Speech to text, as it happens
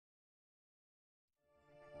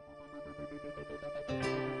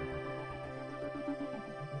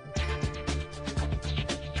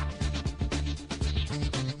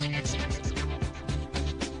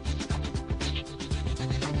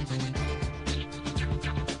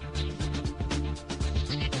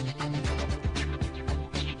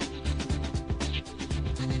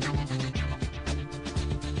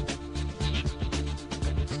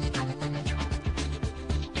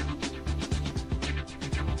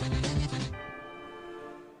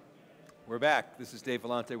We're back. This is Dave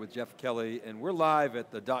Vellante with Jeff Kelly, and we're live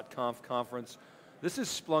at the .conf conference. This is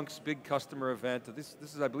Splunk's big customer event. This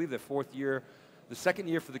is, I believe, their fourth year. The second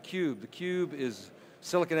year for theCUBE. theCUBE is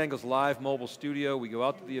SiliconANGLE's live mobile studio. We go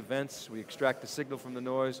out to the events, we extract the signal from the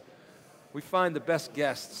noise. We find the best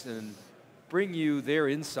guests and bring you their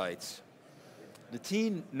insights.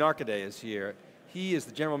 Nitin Narkhede is here. He is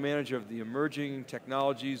the general manager of the Emerging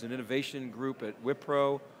Technologies and Innovation Group at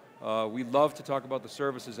WiPro. We love to talk about the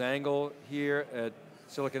services angle here at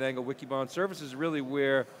SiliconANGLE Wikibon. Services is really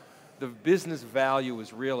where the business value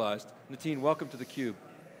is realized. Nitin, welcome to theCUBE.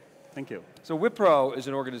 Thank you. So WiPro is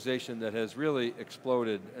an organization that has really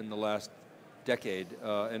exploded in the last decade,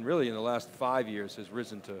 and really in the last 5 years has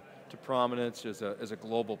risen to prominence as a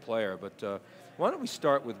global player. But why don't we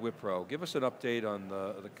start with WiPro? Give us an update on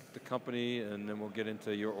the company, and then we'll get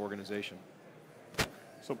into your organization.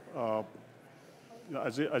 So,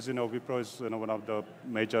 as you know, WiPro is one of the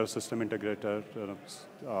major system integrators.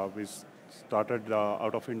 We started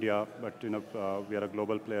out of India, but we are a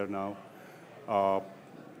global player now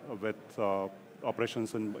with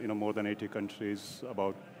operations in more than 80 countries,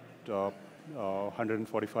 about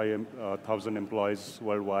 145,000 employees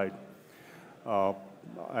worldwide,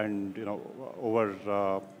 and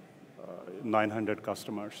over 900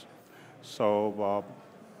 customers. So,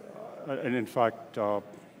 and in fact,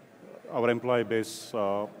 our employee base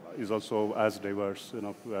is also as diverse. We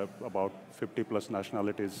have about 50 plus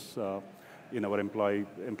nationalities in our employee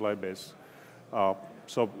base. So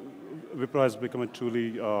WiPro has become a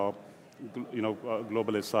truly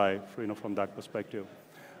global SI from that perspective.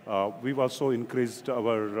 We've also increased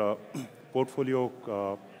our portfolio,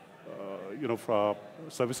 for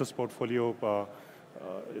services portfolio,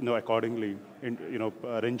 accordingly,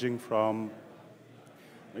 ranging from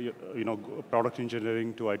product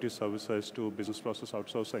engineering to IT services to business process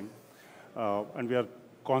outsourcing. And we are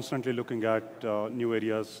constantly looking at new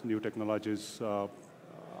areas, new technologies,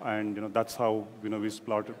 and that's how we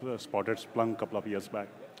spotted Splunk a couple of years back.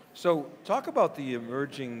 So talk about the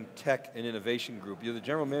Emerging Tech and Innovation Group. You're the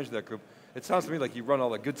general manager of that group. It sounds to me like you run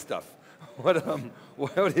all the good stuff. What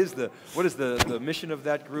is the mission of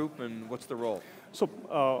that group, and what's the role? So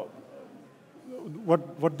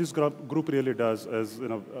what this group really does is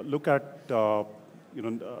look at 3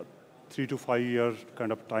 to 5 year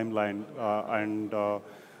kind of timeline and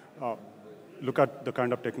look at the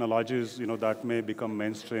kind of technologies that may become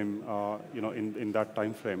mainstream in that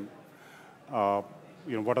time frame.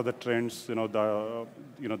 What are the trends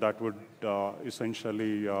that would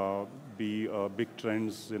essentially be big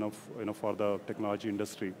trends for the technology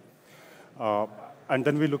industry, and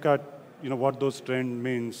then we look at what those trends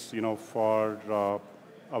means for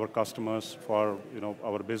our customers, for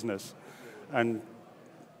our business, and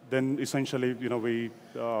then essentially we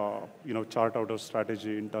chart out a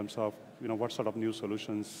strategy in terms of what sort of new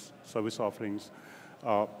solutions, service offerings,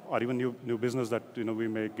 or even new business that we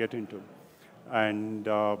may get into. And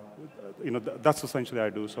that's essentially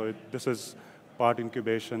I do. So this is part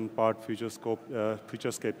incubation, part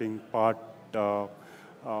futurescaping, part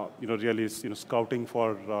really scouting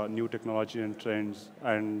for new technology and trends,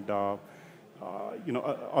 and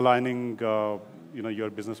aligning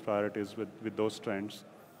your business priorities with those trends.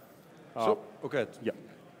 Okay. Yeah.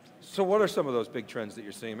 So what are some of those big trends that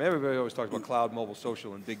you're seeing? Everybody always talks about cloud, mobile,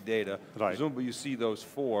 social, and big data. Right. Presumably you see those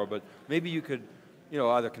four, but maybe you could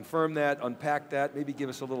either confirm that, unpack that, maybe give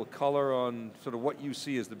us a little color on sort of what you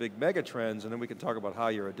see as the big mega trends, and then we can talk about how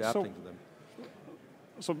you're adapting to them.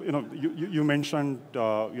 So you mentioned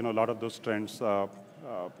a lot of those trends.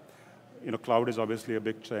 Cloud is obviously a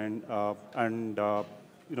big trend, and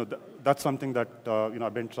that's something that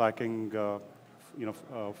I've been tracking 5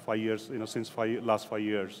 years, since last 5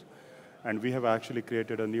 years, and we have actually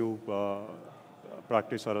created a new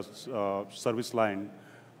practice or a service line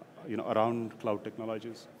around cloud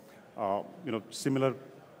technologies. Similarly,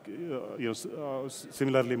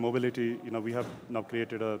 mobility. We have now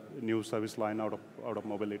created a new service line out of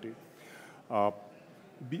mobility.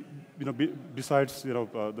 Besides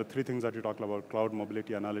the three things that you talked about: cloud,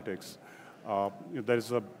 mobility, analytics. There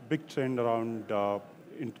is a big trend around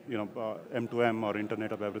M2M, or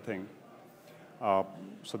Internet of Everything.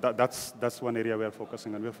 So that's one area we are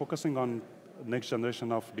focusing on. We are focusing on next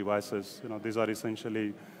generation of devices. These are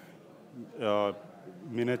essentially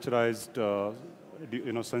miniaturized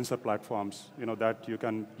sensor platforms that you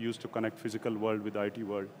can use to connect physical world with the IT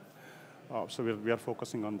world. So we are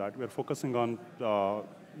focusing on that. We are focusing on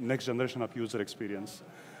next generation of user experience.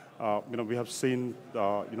 We have seen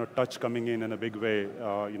touch coming in a big way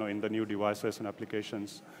in the new devices and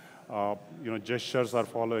applications. Gestures are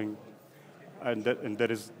following. and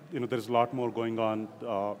there is, there's a lot more going on,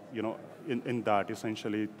 in that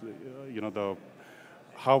essentially,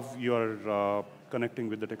 how you're connecting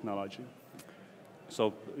with the technology.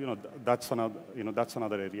 So, that's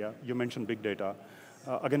another area. You mentioned big data.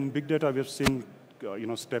 Again, in big data, we've seen,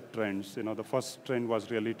 step trends. The first trend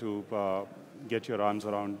was really to get your arms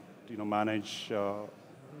around, manage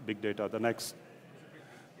big data. The next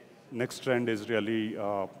trend is really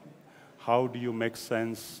how do you make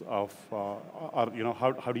sense of, or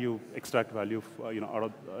how do you extract value,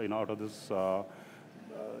 out of this,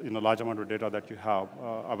 large amount of data that you have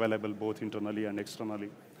available both internally and externally,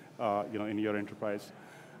 in your enterprise,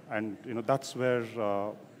 and that's where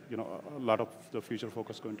a lot of the future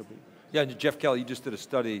focus is going to be. Yeah, and Jeff Kelly, you just did a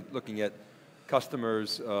study looking at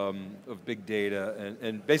customers of big data,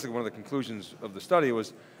 and basically one of the conclusions of the study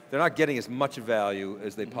was they're not getting as much value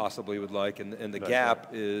as they possibly would like, and the gap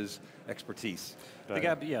is expertise.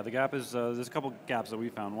 Right. The gap is, there's a couple gaps that we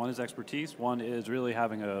found. One is expertise, one is really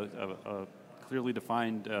having a clearly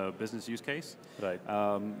defined business use case. Right.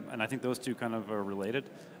 And I think those two kind of are related.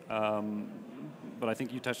 But I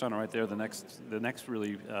think you touched on it right there. The next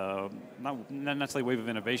really, not necessarily wave of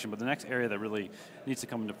innovation, but the next area that really needs to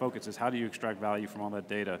come into focus is how do you extract value from all that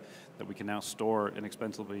data that we can now store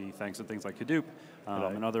inexpensively thanks to things like Hadoop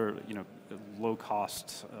and other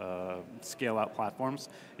low-cost scale-out platforms.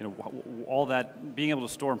 All that, being able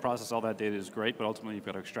to store and process all that data is great, but ultimately you've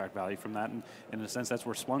got to extract value from that. And in a sense, that's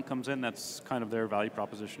where Splunk comes in. That's kind of their value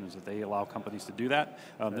proposition, is that they allow companies to do that.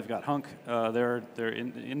 They've got Hunk. They're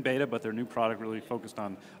in beta, but their new product really focused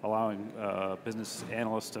on allowing business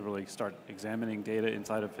analysts to really start examining data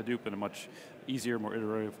inside of Hadoop in a much easier, more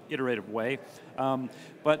iterative way.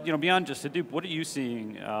 But beyond just Hadoop, what are you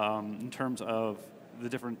seeing in terms of the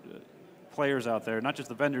different players out there, not just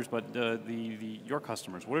the vendors, but your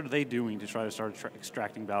customers? What are they doing to try to start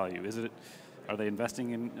extracting value? Are they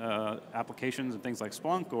investing in applications and things like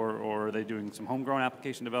Splunk, or are they doing some homegrown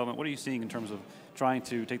application development? What are you seeing in terms of trying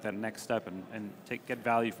to take that next step and get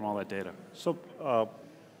value from all that data? So,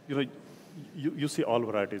 you see all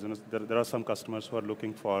varieties. There are some customers who are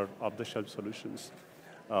looking for off-the-shelf solutions,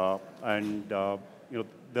 and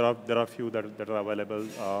there are a few that are available.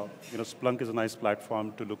 Splunk is a nice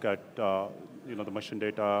platform to look at the machine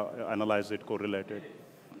data, analyze it, correlate it.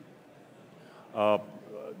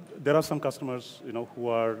 There are some customers who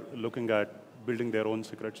are looking at building their own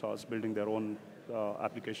secret sauce, building their own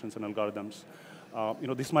applications and algorithms.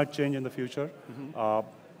 This might change in the future,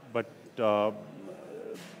 but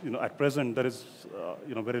at present there is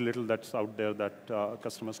very little that's out there that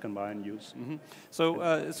customers can buy and use. So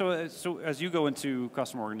as you go into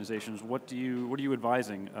customer organizations, what are you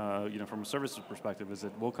advising? From a services perspective, is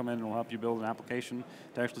it we'll come in and we'll help you build an application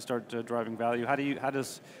to actually start driving value? How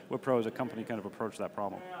does WiPro as a company kind of approach that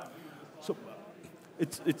problem? So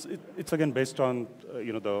it's again based on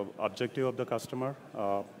the objective of the customer,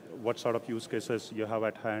 what sort of use cases you have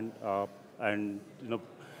at hand, and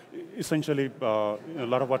essentially a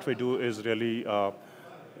lot of what we do is really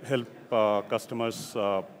help customers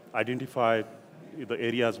identify the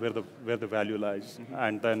areas where the value lies,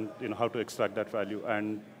 and then how to extract that value,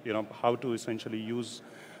 and how to essentially use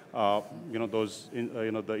those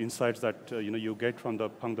the insights that you get from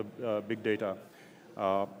the big data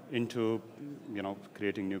into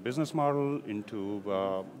creating new business model, into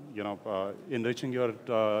enriching your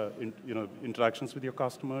interactions with your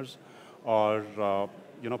customers, or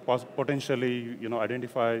potentially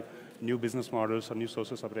identify new business models or new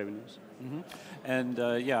sources of revenues. And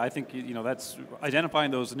I think that's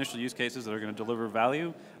identifying those initial use cases that are going to deliver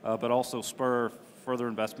value, but also spur further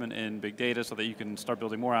investment in big data so that you can start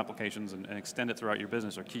building more applications and extend it throughout your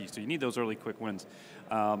business are key. So you need those early quick wins.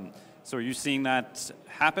 So are you seeing that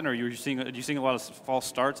happen, or are you seeing a lot of false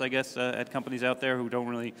starts, I guess, at companies out there who don't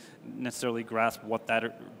really necessarily grasp what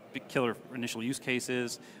that killer initial use case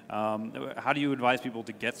is? How do you advise people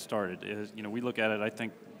to get started? We look at it, I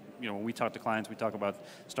think, when we talk to clients, we talk about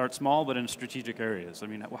start small, but in strategic areas. I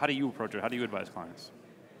mean, how do you approach it? How do you advise clients?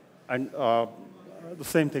 And the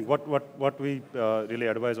same thing. What we really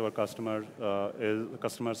advise our customers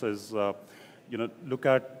is look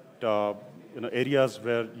at areas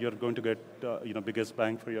where you're going to get biggest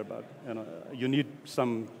bang for your buck. You need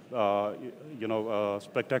some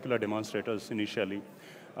spectacular demonstrators initially,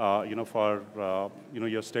 for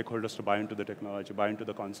your stakeholders to buy into the technology, buy into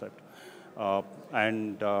the concept,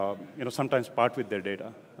 and sometimes part with their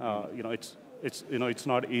data. It's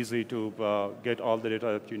not easy to get all the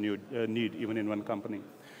data that you need even in one company,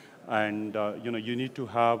 and you need to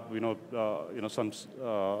have some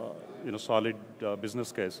solid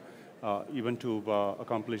business case even to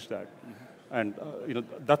accomplish that. And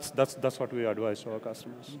that's what we advise to our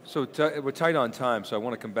customers. So we're tight on time, so I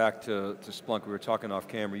want to come back to Splunk. We were talking off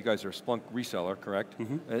camera. You guys are a Splunk reseller, correct?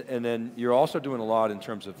 Mm-hmm. And then you're also doing a lot in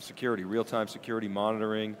terms of security, real-time security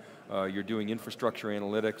monitoring. You're doing infrastructure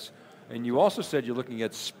analytics. And you also said you're looking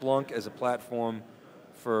at Splunk as a platform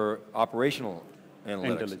for operational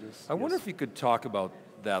analytics. Intelligence. I wonder if you could talk about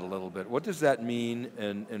that a little bit. What does that mean,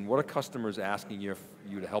 and what are customers asking you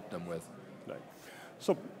to help them with? Right.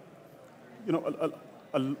 So,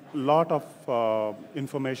 a lot of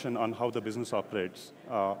information on how the business operates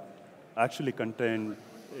actually contained,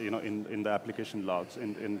 in the application logs,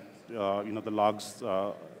 in the logs,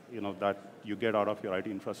 that you get out of your IT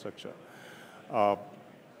infrastructure.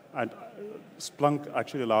 And Splunk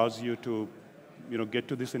actually allows you to, get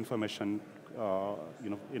to this information,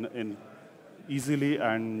 in easily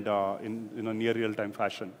and in a near real-time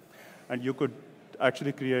fashion. And you could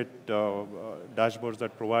actually create dashboards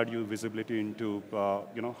that provide you visibility into,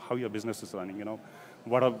 how your business is running.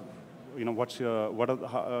 What are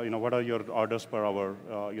your orders per hour,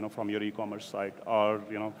 from your e-commerce site, or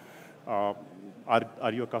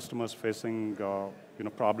are your customers facing,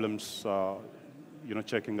 problems,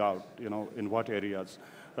 checking out, in what areas,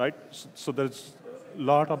 right? So there's a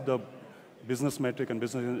lot of the business metric and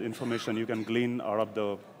business information you can glean out of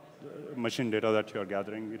the machine data that you're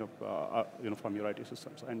gathering, from your IT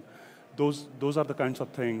systems, and those are the kinds of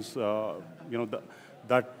things,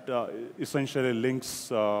 that essentially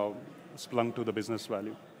links Splunk to the business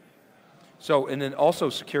value. So, and then also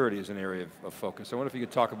security is an area of focus. I wonder if you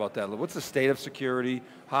could talk about that. What's the state of security?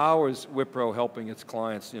 How is WiPro helping its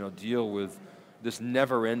clients, deal with this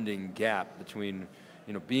never-ending gap between,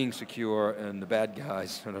 being secure and the bad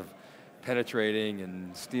guys sort of penetrating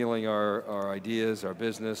and stealing our ideas, our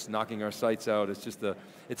business, knocking our sites out? It's just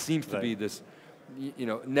it seems to be this,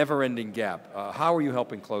 never-ending gap. How are you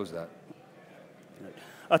helping close that? Right.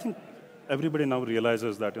 I think everybody now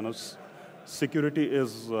realizes that, security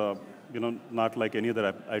is, not like any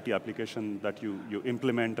other IT application that you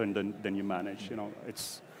implement and then you manage.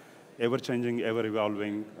 It's ever-changing,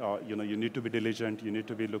 ever-evolving. You need to be diligent. You need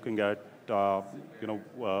to be looking at,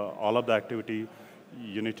 all of the activity.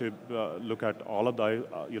 You need to look at all of the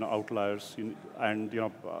outliers, and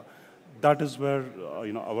that is where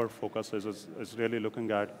our focus is really looking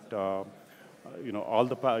at all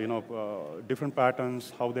the different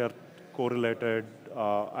patterns, how they are correlated,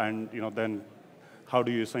 and then how do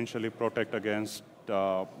you essentially protect against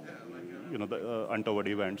the untoward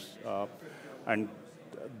events, and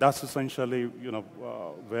that's essentially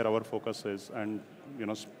where our focus is, and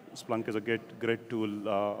Splunk is a great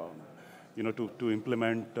tool. To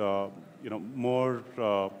implement, more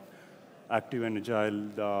active and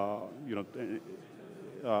agile,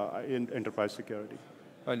 in enterprise security.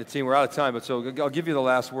 All right, Nitin, we're out of time, but so I'll give you the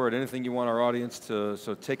last word. Anything you want our audience to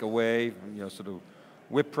take away, sort of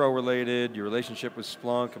WiPro related, your relationship with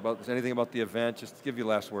Splunk, anything about the event, just give you the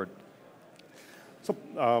last word. So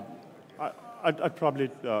I'd probably,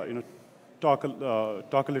 talk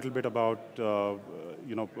a little bit about,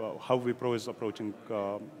 how WiPro is approaching,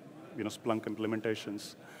 Splunk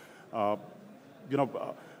implementations.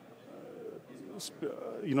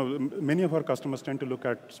 Many of our customers tend to look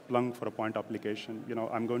at Splunk for a point application.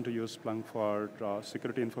 I'm going to use Splunk for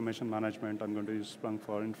security information management. I'm going to use Splunk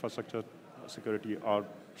for infrastructure security or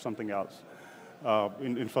something else,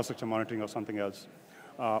 infrastructure monitoring or something else.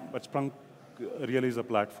 But Splunk really is a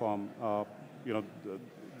platform,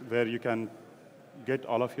 where you can get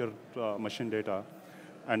all of your machine data,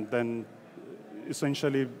 and then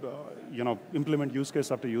essentially, implement use case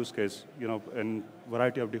after use case, in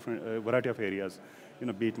variety of areas,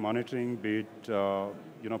 be it monitoring, be it,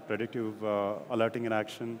 predictive alerting in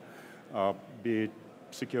action, be it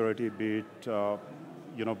security, be it,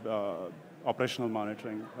 operational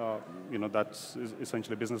monitoring. That's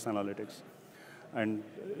essentially business analytics, and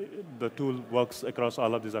the tool works across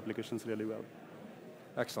all of these applications really well.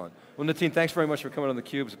 Excellent. Well, Nitin, thanks very much for coming on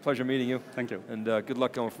theCUBE. It's a pleasure meeting you. Thank you. And good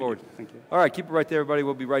luck going forward. Thank you. All right, keep it right there, everybody.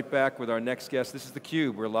 We'll be right back with our next guest. This is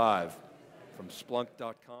theCUBE. We're live from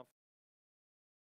Splunk.conf.